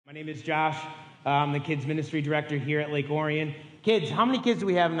My name is Josh. I'm the kids ministry director here at Lake Orion. Kids, how many kids do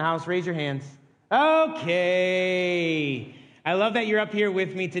we have in the house? Raise your hands. Okay. I love that you're up here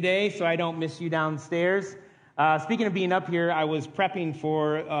with me today so I don't miss you downstairs. Speaking of being up here, I was prepping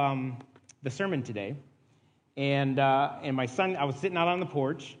for the sermon today. And my son, I was sitting out on the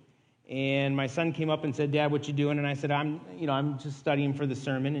porch, and my son came up and said, "Dad, what you doing?" And I said, I'm just studying for the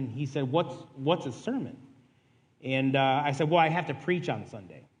sermon." And he said, "What's a sermon?" And I said, "Well, I have to preach on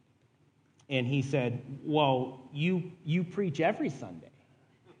Sunday." And he said, "Well, you preach every Sunday."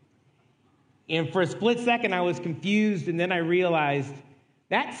 And for a split second, I was confused, and then I realized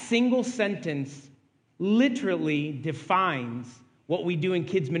that single sentence literally defines what we do in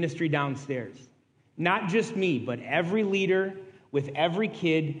kids ministry downstairs. Not just me, but every leader with every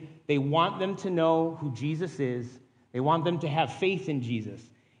kid. They want them to know who Jesus is. They want them to have faith in Jesus.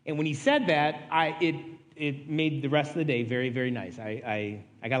 And when he said that, it made the rest of the day very, very nice. I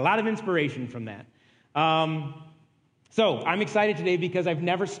got a lot of inspiration from that. So I'm excited today because I've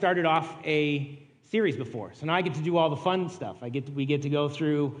never started off a series before. So now I get to do all the fun stuff. We get to go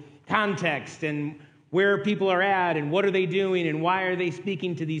through context and where people are at and what are they doing and why are they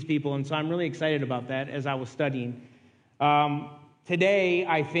speaking to these people. And so I'm really excited about that as I was studying. Today,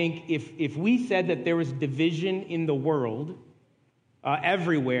 I think if we said that there was division in the world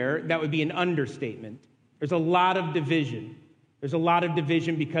everywhere, that would be an understatement. There's a lot of division. There's a lot of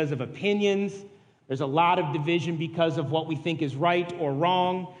division because of opinions. There's a lot of division because of what we think is right or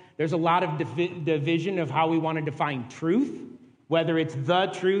wrong. There's a lot of division of how we want to define truth, whether it's the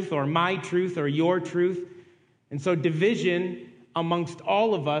truth or my truth or your truth. And so division amongst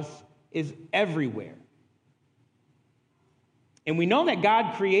all of us is everywhere. And we know that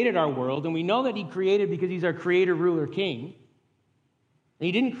God created our world, and we know that he created because he's our creator, ruler, king. And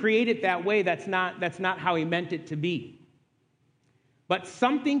he didn't create it that way. That's not how he meant it to be. But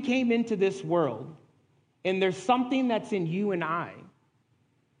something came into this world, and there's something that's in you and I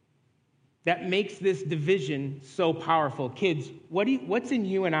that makes this division so powerful. Kids, what's in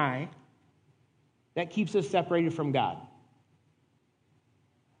you and I that keeps us separated from God?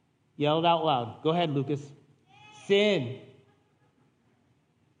 Yell it out loud. Go ahead, Lucas. Sin.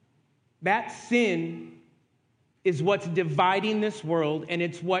 That sin is what's dividing this world, and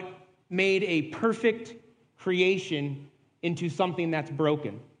it's what made a perfect creation into something that's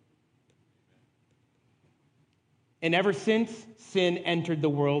broken. And ever since sin entered the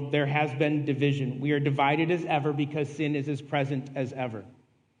world, there has been division. We are divided as ever because sin is as present as ever.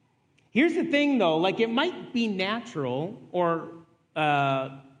 Here's the thing, though. It might be natural or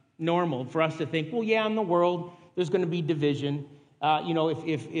normal for us to think, well, yeah, in the world, there's going to be division.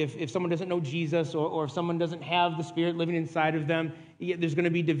 If someone doesn't know Jesus or if someone doesn't have the Spirit living inside of them, there's going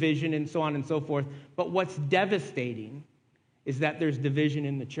to be division and so on and so forth. But what's devastating is that there's division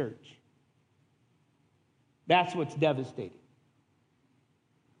in the church. That's what's devastating.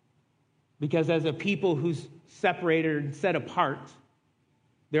 Because as a people who's separated and set apart,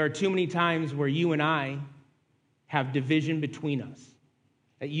 there are too many times where you and I have division between us.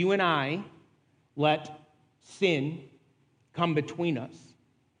 That you and I let sin come between us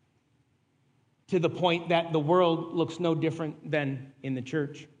to the point that the world looks no different than in the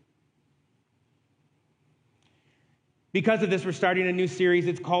church. Because of this, we're starting a new series.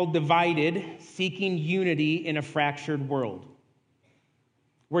 It's called Divided, Seeking Unity in a Fractured World.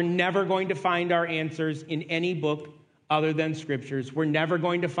 We're never going to find our answers in any book other than Scriptures. We're never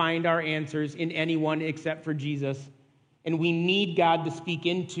going to find our answers in anyone except for Jesus. And we need God to speak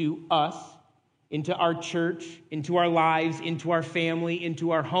into us, into our church, into our lives, into our family,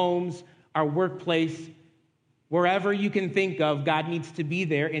 into our homes, our workplace. Wherever you can think of, God needs to be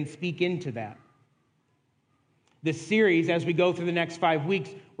there and speak into that. This series, as we go through the next 5 weeks,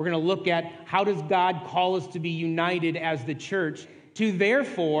 we're going to look at how does God call us to be united as the church to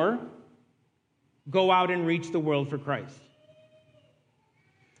therefore go out and reach the world for Christ.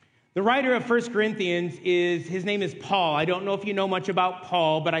 The writer of 1 Corinthians his name is Paul. I don't know if you know much about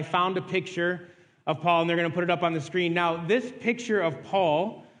Paul, but I found a picture of Paul, and they're going to put it up on the screen. Now, this picture of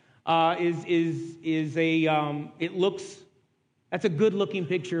Paul that's a good-looking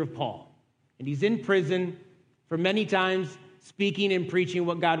picture of Paul. And he's in prison for many times speaking and preaching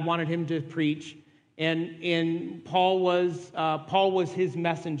what God wanted him to preach. And Paul was his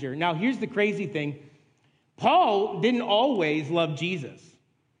messenger. Now, here's the crazy thing. Paul didn't always love Jesus.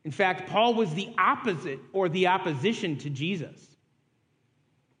 In fact, Paul was the opposite or the opposition to Jesus.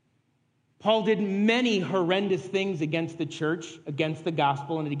 Paul did many horrendous things against the church, against the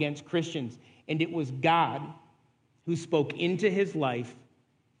gospel, and against Christians. And it was God who spoke into his life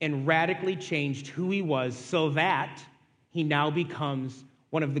and radically changed who he was so that he now becomes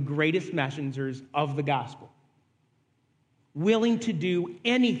one of the greatest messengers of the gospel, willing to do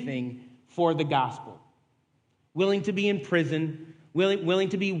anything for the gospel, willing to be in prison, willing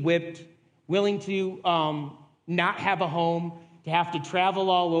to be whipped, willing to not have a home, to have to travel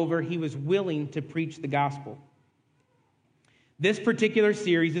all over. He was willing to preach the gospel. This particular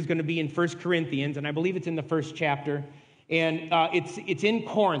series is going to be in 1 Corinthians, and I believe it's in the first chapter. And it's in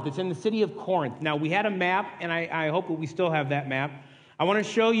Corinth. It's in the city of Corinth. Now, we had a map, and I hope that we still have that map. I want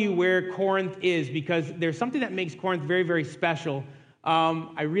to show you where Corinth is because there's something that makes Corinth very, very special.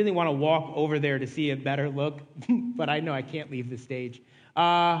 I really want to walk over there to see a better look, but I know I can't leave the stage.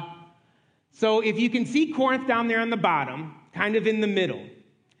 So if you can see Corinth down there on the bottom, kind of in the middle,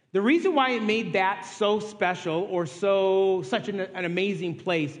 the reason why it made that so special or such an amazing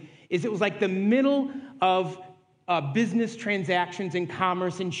place is it was like the middle of business transactions and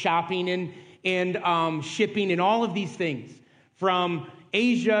commerce and shopping and shipping and all of these things. From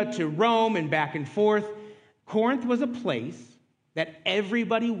Asia to Rome and back and forth, Corinth was a place that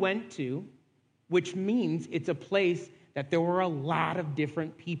everybody went to, which means it's a place that there were a lot of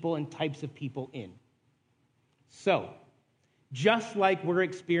different people and types of people in. So, just like we're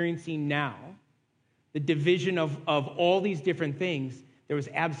experiencing now, the division of all these different things, there was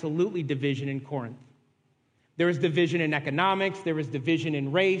absolutely division in Corinth. There was division in economics, there was division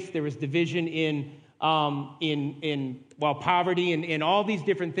in race, there was division in poverty and all these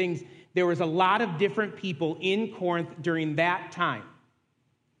different things. There was a lot of different people in Corinth during that time.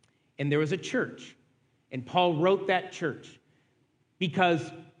 And there was a church. And Paul wrote that church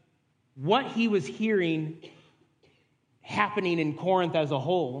because what he was hearing happening in Corinth as a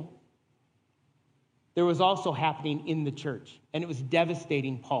whole, there was also happening in the church. And it was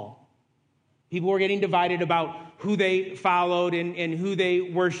devastating Paul. People were getting divided about who they followed and who they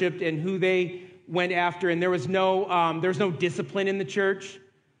worshiped and who they went after. And there was no discipline in the church.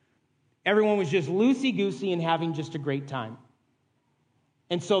 Everyone was just loosey-goosey and having just a great time.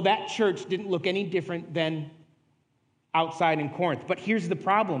 And so that church didn't look any different than outside in Corinth. But here's the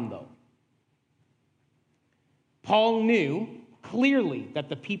problem, though. Paul knew clearly that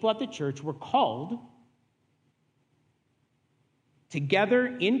the people at the church were called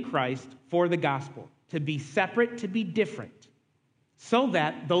together in Christ for the gospel, to be separate, to be different, so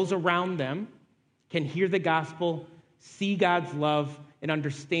that those around them can hear the gospel, see God's love, and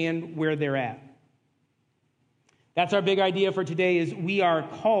understand where they're at. That's our big idea for today, is we are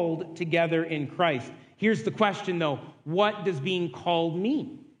called together in Christ. Here's the question, though. What does being called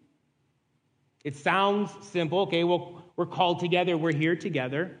mean? It sounds simple. Okay, well, we're called together. We're here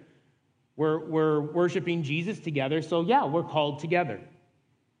together. We're worshiping Jesus together. So, yeah, we're called together.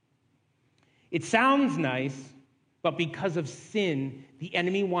 It sounds nice, but because of sin, the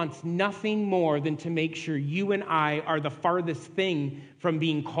enemy wants nothing more than to make sure you and I are the farthest thing from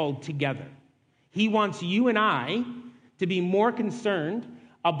being called together. He wants you and I to be more concerned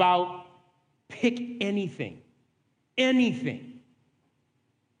about pick anything. Anything.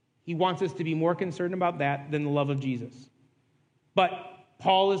 He wants us to be more concerned about that than the love of Jesus. But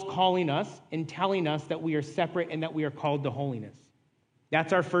Paul is calling us and telling us that we are separate and that we are called to holiness.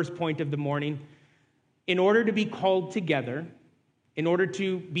 That's our first point of the morning. In order to be called together, in order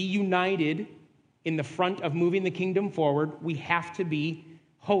to be united in the front of moving the kingdom forward, we have to be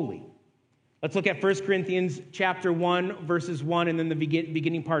holy. Let's look at 1 Corinthians chapter 1, verses 1, and then the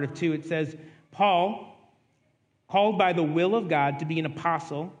beginning part of 2. It says, Paul, called by the will of God to be an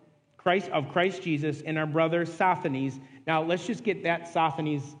apostle of Christ Jesus, and our brother Sosthenes. Now, let's just get that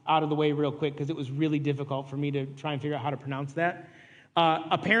Sosthenes out of the way real quick, because it was really difficult for me to try and figure out how to pronounce that.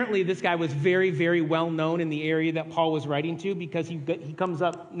 Apparently, this guy was very, very well known in the area that Paul was writing to, because he comes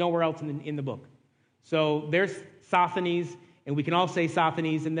up nowhere else in the book. So there's Sosthenes, and we can all say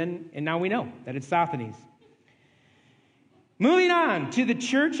Sosthenes, and now we know that it's Sosthenes. Moving on to the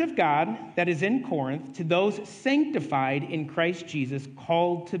church of God that is in Corinth, to those sanctified in Christ Jesus,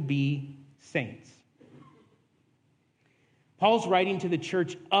 called to be saints. Paul's writing to the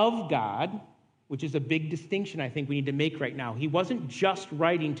church of God, which is a big distinction I think we need to make right now. He wasn't just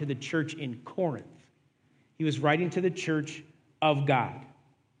writing to the church in Corinth. He was writing to the church of God.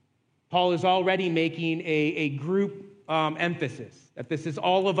 Paul is already making a group emphasis, that this is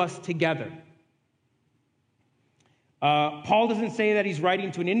all of us together. Paul doesn't say that he's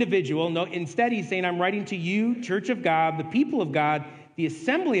writing to an individual. No, instead he's saying, I'm writing to you, church of God, the people of God, the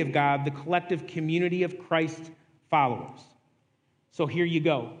assembly of God, the collective community of Christ followers. So here you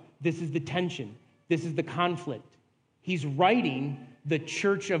go. This is the tension. This is the conflict. He's writing the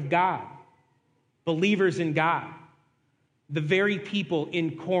church of God, believers in God, the very people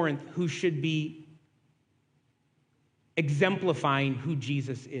in Corinth who should be exemplifying who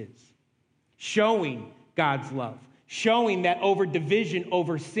Jesus is, showing God's love, showing that over division,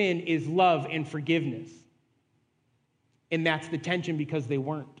 over sin is love and forgiveness. And that's the tension because they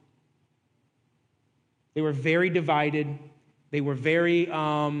weren't. They were very divided. They were very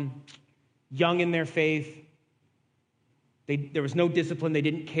young in their faith. There was no discipline. They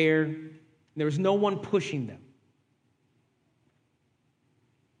didn't care. There was no one pushing them.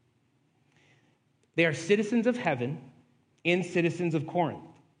 They are citizens of heaven and citizens of Corinth.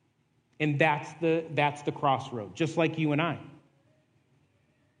 And that's the crossroad, just like you and I.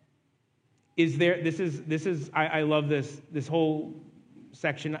 I love this whole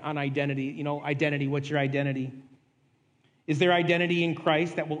section on identity. Identity, what's your identity? Is there identity in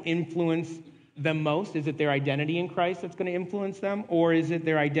Christ that will influence them most? Is it their identity in Christ that's going to influence them? Or is it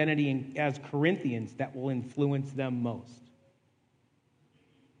their identity as Corinthians that will influence them most?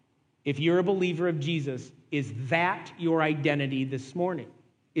 If you're a believer of Jesus, is that your identity this morning?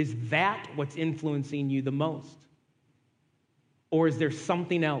 Is that what's influencing you the most? Or is there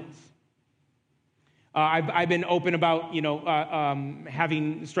something else? I've been open about,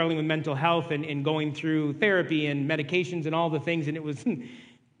 struggling with mental health and going through therapy and medications and all the things, and it was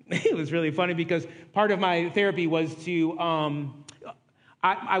it was really funny because part of my therapy was to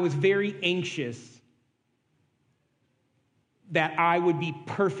I was very anxious that I would be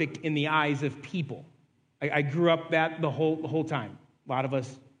perfect in the eyes of people. I grew up that the whole time. A lot of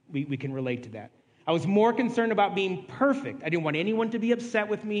us, we can relate to that. I was more concerned about being perfect. I didn't want anyone to be upset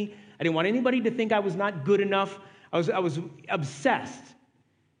with me. I didn't want anybody to think I was not good enough. I was obsessed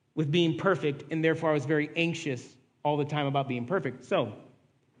with being perfect, and therefore I was very anxious all the time about being perfect. So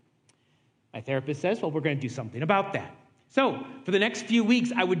my therapist says, well, we're going to do something about that. So for the next few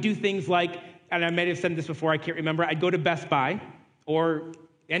weeks, I would do things like, and I may have said this before, I can't remember, I'd go to Best Buy or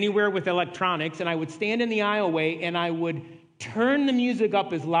anywhere with electronics, and I would stand in the aisleway, and I would turn the music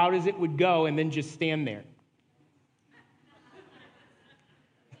up as loud as it would go, and then just stand there.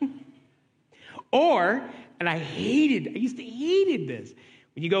 And I used to hate this.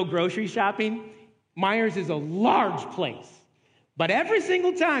 When you go grocery shopping, Meijer's is a large place. But every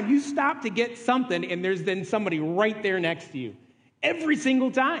single time you stop to get something, and there's then somebody right there next to you. Every single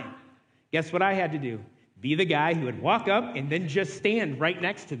time. Guess what I had to do? Be the guy who would walk up and then just stand right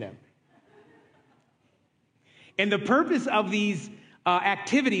next to them. And the purpose of these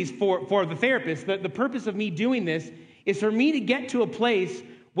activities for the therapist, the purpose of me doing this is for me to get to a place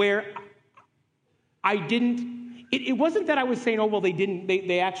where it wasn't that I was saying, oh, well,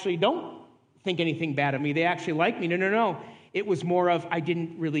 they actually don't think anything bad of me. They actually like me. No. It was more of I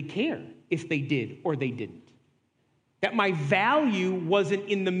didn't really care if they did or they didn't. That my value wasn't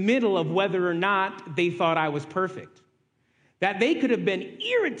in the middle of whether or not they thought I was perfect. That they could have been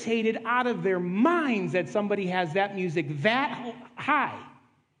irritated out of their minds that somebody has that music that high.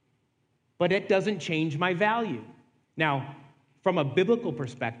 But it doesn't change my value. Now, from a biblical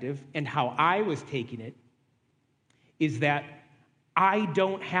perspective and how I was taking it, is that I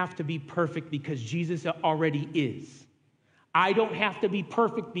don't have to be perfect because Jesus already is. I don't have to be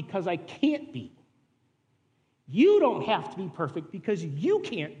perfect because I can't be. You don't have to be perfect because you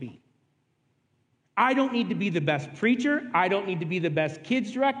can't be. I don't need to be the best preacher. I don't need to be the best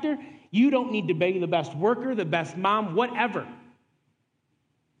kids director. You don't need to be the best worker, the best mom, whatever.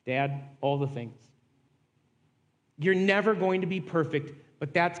 Dad, all the things. You're never going to be perfect,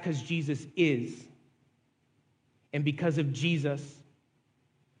 but that's because Jesus is. And because of Jesus,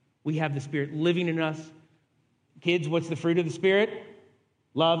 we have the Spirit living in us. Kids, what's the fruit of the Spirit?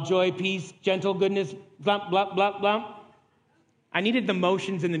 Love, joy, peace, gentle, goodness, blah, blah, blah, blah. I needed the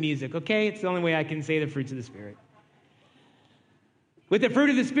motions in the music, okay? It's the only way I can say the fruits of the Spirit. With the fruit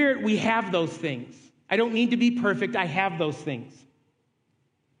of the Spirit, we have those things. I don't need to be perfect. I have those things.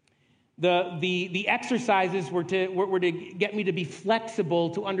 The exercises were to get me to be flexible,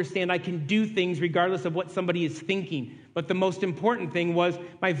 to understand I can do things regardless of what somebody is thinking. But the most important thing was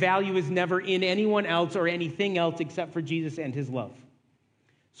my value is never in anyone else or anything else except for Jesus and his love.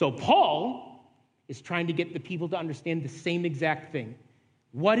 So Paul is trying to get the people to understand the same exact thing.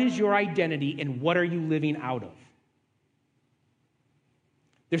 What is your identity and what are you living out of?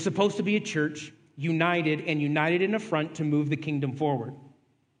 There's supposed to be a church united in a front to move the kingdom forward.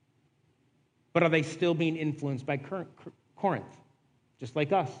 But are they still being influenced by Corinth? Just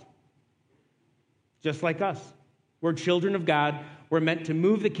like us. Just like us. We're children of God. We're meant to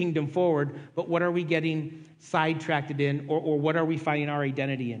move the kingdom forward, but what are we getting sidetracked in, or what are we finding our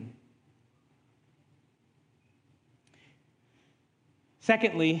identity in?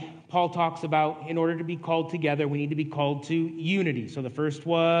 Secondly, Paul talks about in order to be called together, we need to be called to unity. So the first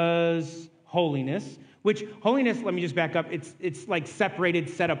was holiness, which holiness, let me just back up, it's like separated,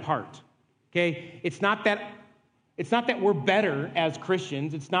 set apart. Okay? It's not that we're better as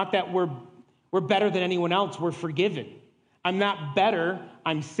Christians. It's not that we're better than anyone else. We're forgiven. I'm not better,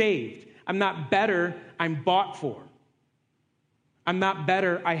 I'm saved. I'm not better, I'm bought for. I'm not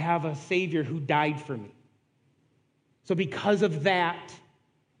better, I have a Savior who died for me. So because of that,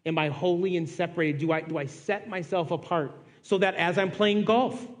 am I holy and separated? Do I set myself apart so that as I'm playing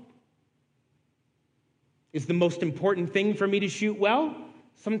golf, is the most important thing for me to shoot well?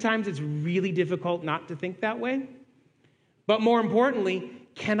 Sometimes it's really difficult not to think that way. But more importantly,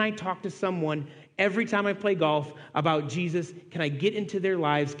 can I talk to someone every time I play golf about Jesus? Can I get into their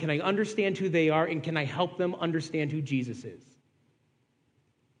lives? Can I understand who they are? And can I help them understand who Jesus is?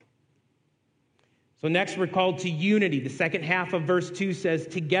 So next we're called to unity. The second half of verse 2 says,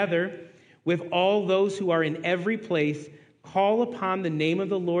 together with all those who are in every place, call upon the name of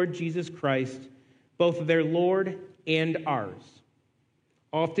the Lord Jesus Christ, both their Lord and ours.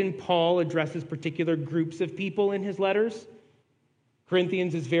 Often Paul addresses particular groups of people in his letters.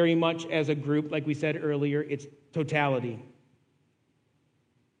 Corinthians is very much as a group, like we said earlier, it's totality.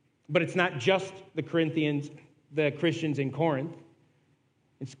 But it's not just the Corinthians, the Christians in Corinth.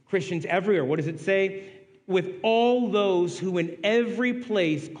 It's Christians everywhere. What does it say? With all those who in every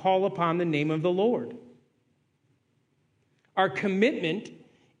place call upon the name of the Lord. Our commitment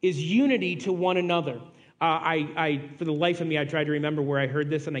is unity to one another. For the life of me, I tried to remember where I heard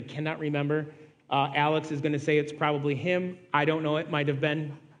this, and I cannot remember. Alex is going to say it's probably him. I don't know. It might have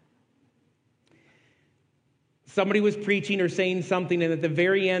been. Somebody was preaching or saying something, and at the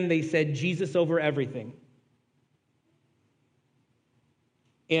very end, they said, Jesus over everything.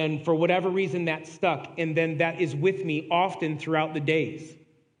 And for whatever reason, that stuck. And then that is with me often throughout the days.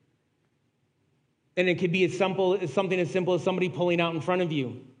 And it could be something as simple as somebody pulling out in front of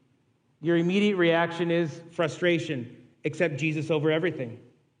you. Your immediate reaction is frustration, except Jesus over everything.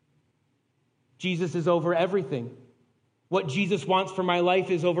 Jesus is over everything. What Jesus wants for my life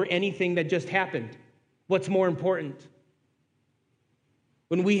is over anything that just happened. What's more important?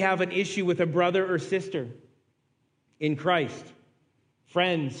 When we have an issue with a brother or sister in Christ,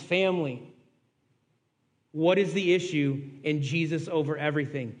 friends, family, what is the issue? And Jesus over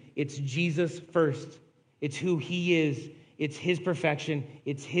everything. It's Jesus first. It's who he is. It's his perfection.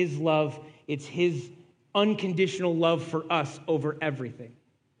 It's his love. It's his unconditional love for us over everything.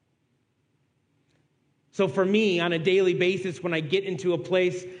 So for me, on a daily basis, when I get into a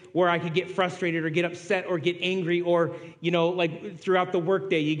place where I could get frustrated or get upset or get angry or, like throughout the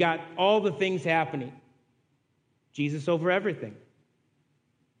workday, you got all the things happening. Jesus over everything.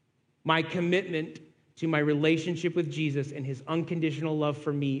 My commitment to my relationship with Jesus and his unconditional love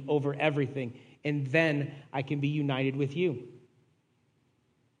for me over everything. And then I can be united with you.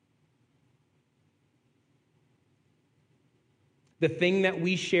 The thing that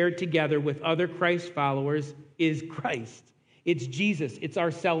we share together with other Christ followers is Christ. It's Jesus. It's our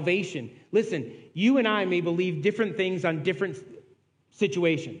salvation. Listen, you and I may believe different things on different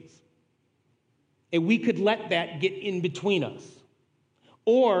situations. And we could let that get in between us.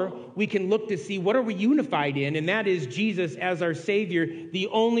 Or we can look to see what are we unified in, and that is Jesus as our Savior. The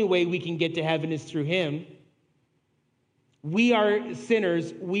only way we can get to heaven is through him. We are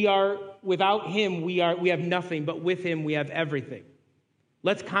sinners. Without him, we have nothing, but with him we have everything.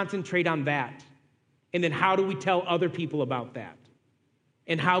 Let's concentrate on that. And then how do we tell other people about that?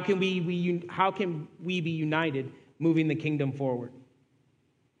 And how can we be united moving the kingdom forward?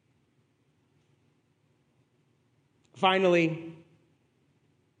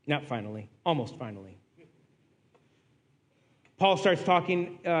 Almost finally. Paul starts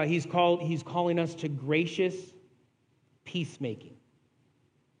talking, he's calling us to gracious peacemaking.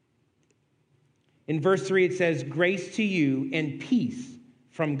 In verse 3, it says, grace to you and peace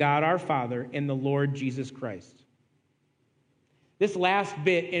from God our Father and the Lord Jesus Christ. This last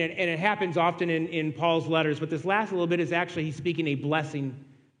bit, and it happens often in Paul's letters, but this last little bit is actually he's speaking a blessing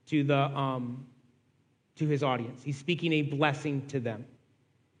to his audience. He's speaking a blessing to them.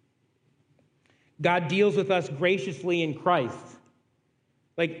 God deals with us graciously in Christ.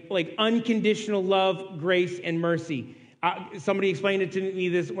 Like unconditional love, grace, and mercy. Somebody explained it to me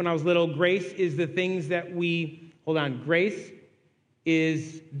this when I was little. Grace is the things that grace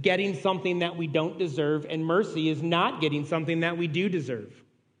is getting something that we don't deserve, and mercy is not getting something that we do deserve.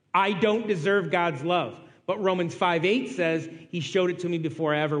 I don't deserve God's love, but Romans 5:8 says he showed it to me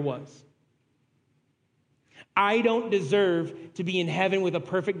before I ever was. I don't deserve to be in heaven with a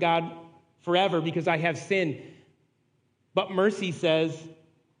perfect God forever because I have sinned. But mercy says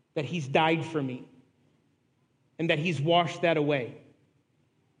that he's died for me and that he's washed that away.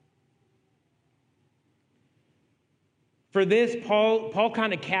 For this, Paul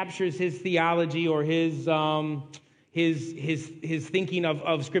kind of captures his theology or his thinking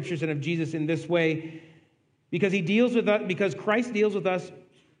of scriptures and of Jesus in this way, because because Christ deals with us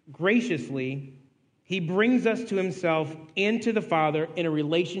graciously. He brings us to himself and to the Father in a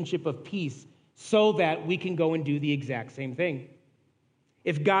relationship of peace so that we can go and do the exact same thing.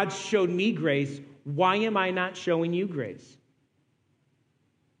 If God showed me grace, why am I not showing you grace?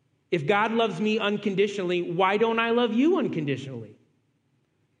 If God loves me unconditionally, why don't I love you unconditionally?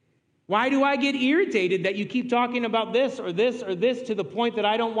 Why do I get irritated that you keep talking about this or this or this to the point that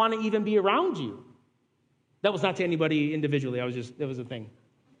I don't want to even be around you? That was not to anybody individually. That was a thing.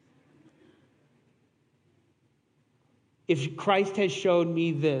 If Christ has showed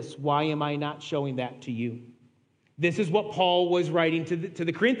me this, why am I not showing that to you? This is what Paul was writing to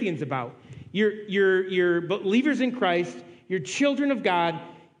the Corinthians about. You're believers in Christ. You're children of God.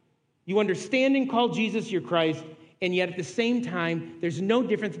 You understand and call Jesus your Christ. And yet at the same time, there's no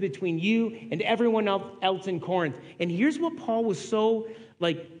difference between you and everyone else in Corinth. And here's what Paul was so,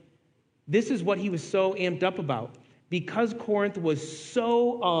 this is what he was so amped up about. Because Corinth was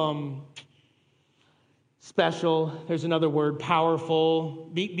so special, there's another word, powerful,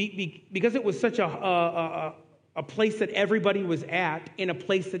 because it was such a place that everybody was at, in a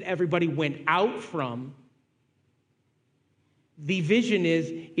place that everybody went out from. The vision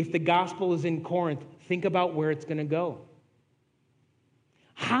is, if the gospel is in Corinth, think about where it's going to go.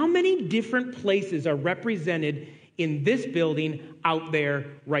 How many different places are represented in this building out there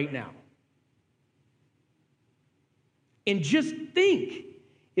right now? And just think,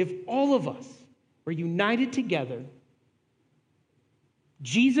 if all of us were united together,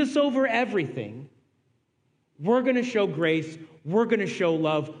 Jesus over everything, we're going to show grace, we're going to show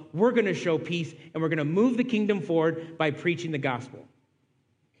love, we're going to show peace, and we're going to move the kingdom forward by preaching the gospel.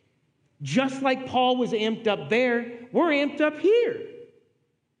 Just like Paul was amped up there, we're amped up here.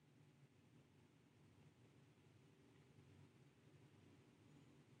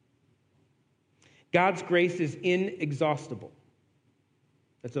 God's grace is inexhaustible.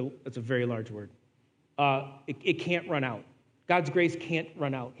 That's a very large word. It can't run out. God's grace can't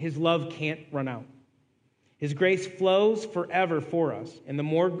run out. His love can't run out. His grace flows forever for us. And the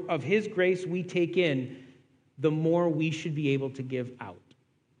more of his grace we take in, the more we should be able to give out.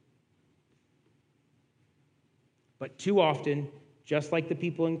 But too often, just like the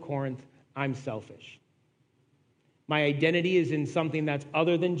people in Corinth, I'm selfish. My identity is in something that's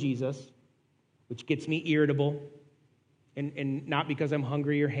other than Jesus, which gets me irritable. And not because I'm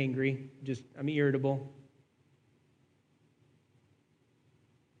hungry or hangry, just I'm irritable.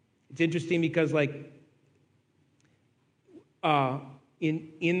 It's interesting because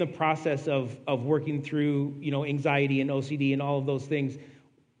in the process of working through, anxiety and OCD and all of those things,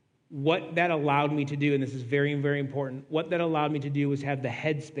 what that allowed me to do, and this is very, very important, what that allowed me to do was have the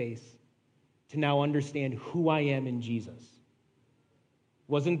headspace to now understand who I am in Jesus. It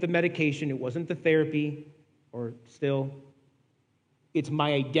wasn't the medication, it wasn't the therapy, or still, it's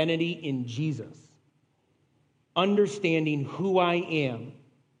my identity in Jesus. Understanding who I am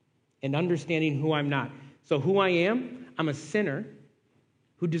and understanding who I'm not. So who I am, I'm a sinner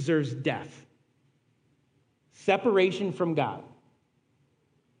who deserves death. Separation from God.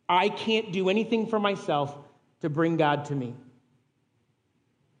 I can't do anything for myself to bring God to me.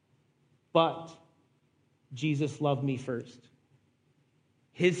 But Jesus loved me first.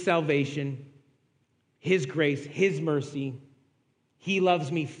 His salvation, his grace, his mercy, he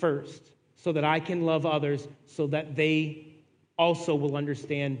loves me first so that I can love others so that they also will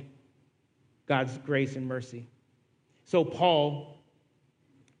understand God's grace and mercy. So Paul,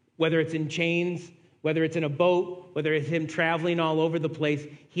 whether it's in chains, whether it's in a boat, whether it's him traveling all over the place,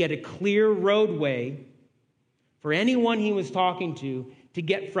 he had a clear roadway for anyone he was talking to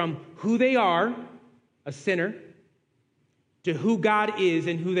get from who they are, a sinner, to who God is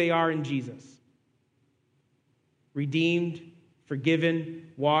and who they are in Jesus. Redeemed,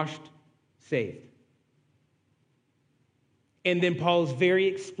 forgiven, washed, saved. And then Paul is very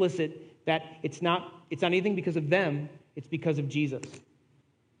explicit that it's not anything because of them, it's because of Jesus.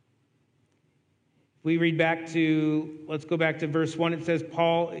 We read let's go back to verse 1. It says,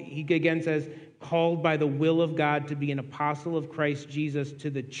 Paul, he again says, called by the will of God to be an apostle of Christ Jesus to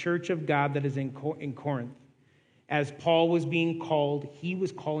the church of God that is in Corinth. As Paul was being called, he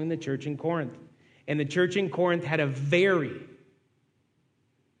was calling the church in Corinth. And the church in Corinth had a very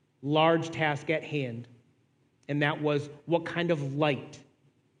large task at hand. And that was what kind of light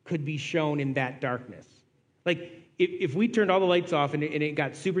could be shown in that darkness. If we turned all the lights off and it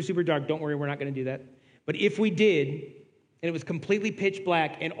got super, super dark, don't worry, we're not going to do that. But if we did, and it was completely pitch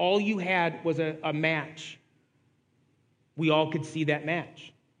black, and all you had was a match, we all could see that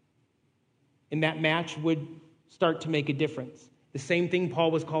match. And that match would start to make a difference. The same thing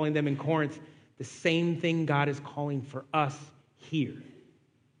Paul was calling them in Corinth, the same thing God is calling for us here.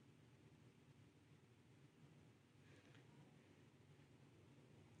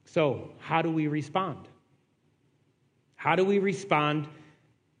 So, how do we respond? How do we respond?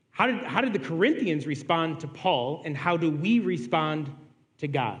 How did the Corinthians respond to Paul, and how do we respond to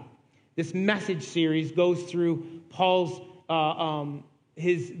God? This message series goes through Paul's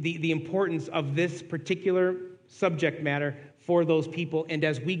the importance of this particular subject matter for those people. And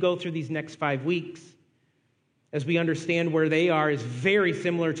as we go through these next 5 weeks, as we understand where they are is very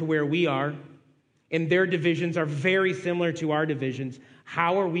similar to where we are, and their divisions are very similar to our divisions,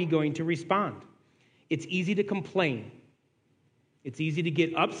 how are we going to respond? It's easy to complain. It's easy to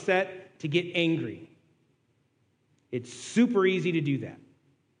get upset, to get angry. It's super easy to do that.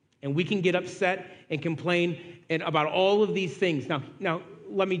 And we can get upset and complain about all of these things. Now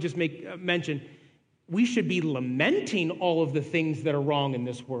let me just mention, we should be lamenting all of the things that are wrong in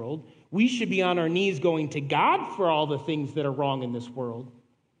this world. We should be on our knees going to God for all the things that are wrong in this world.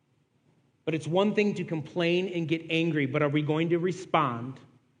 But it's one thing to complain and get angry, but are we going to respond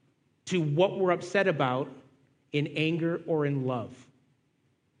to what we're upset about in anger or in love?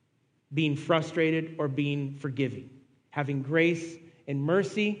 Being frustrated or being forgiving? Having grace and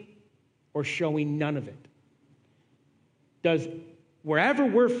mercy or showing none of it? Does wherever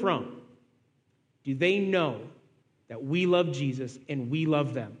we're from, do they know that we love Jesus and we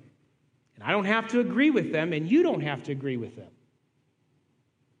love them? And I don't have to agree with them, and you don't have to agree with them.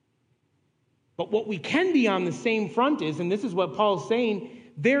 But what we can be on the same front is, and this is what Paul's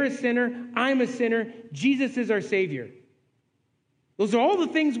saying, they're a sinner, I'm a sinner, Jesus is our Savior. Those are all the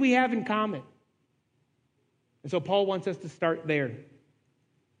things we have in common. And so Paul wants us to start there.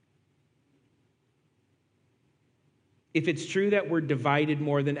 If it's true that we're divided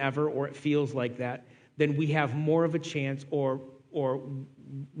more than ever, or it feels like that, then we have more of a chance, or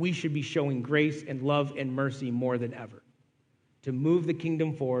we should be showing grace and love and mercy more than ever to move the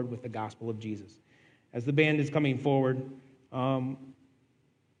kingdom forward with the gospel of Jesus. As the band is coming forward,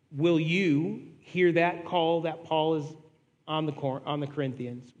 will you hear that call that Paul is on the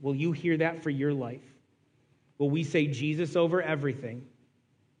Corinthians? Will you hear that for your life? Will we say Jesus over everything?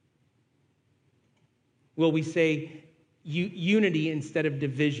 Will we say unity instead of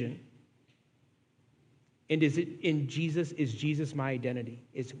division? And is Jesus my identity?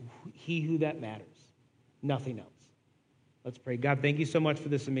 Is he who that matters? Nothing else. Let's pray. God, thank you so much for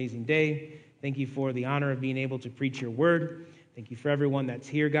this amazing day. Thank you for the honor of being able to preach your word. Thank you for everyone that's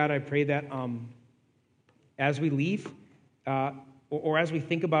here. God, I pray that as we leave, or as we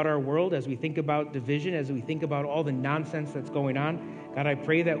think about our world, as we think about division, as we think about all the nonsense that's going on, God, I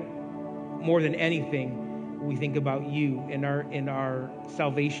pray that more than anything, we think about you and our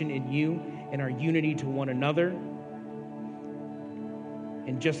salvation in you and our unity to one another.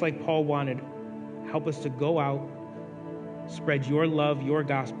 And just like Paul wanted, help us to go out, spread your love, your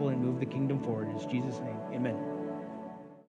gospel, and move the kingdom forward. In Jesus' name, amen.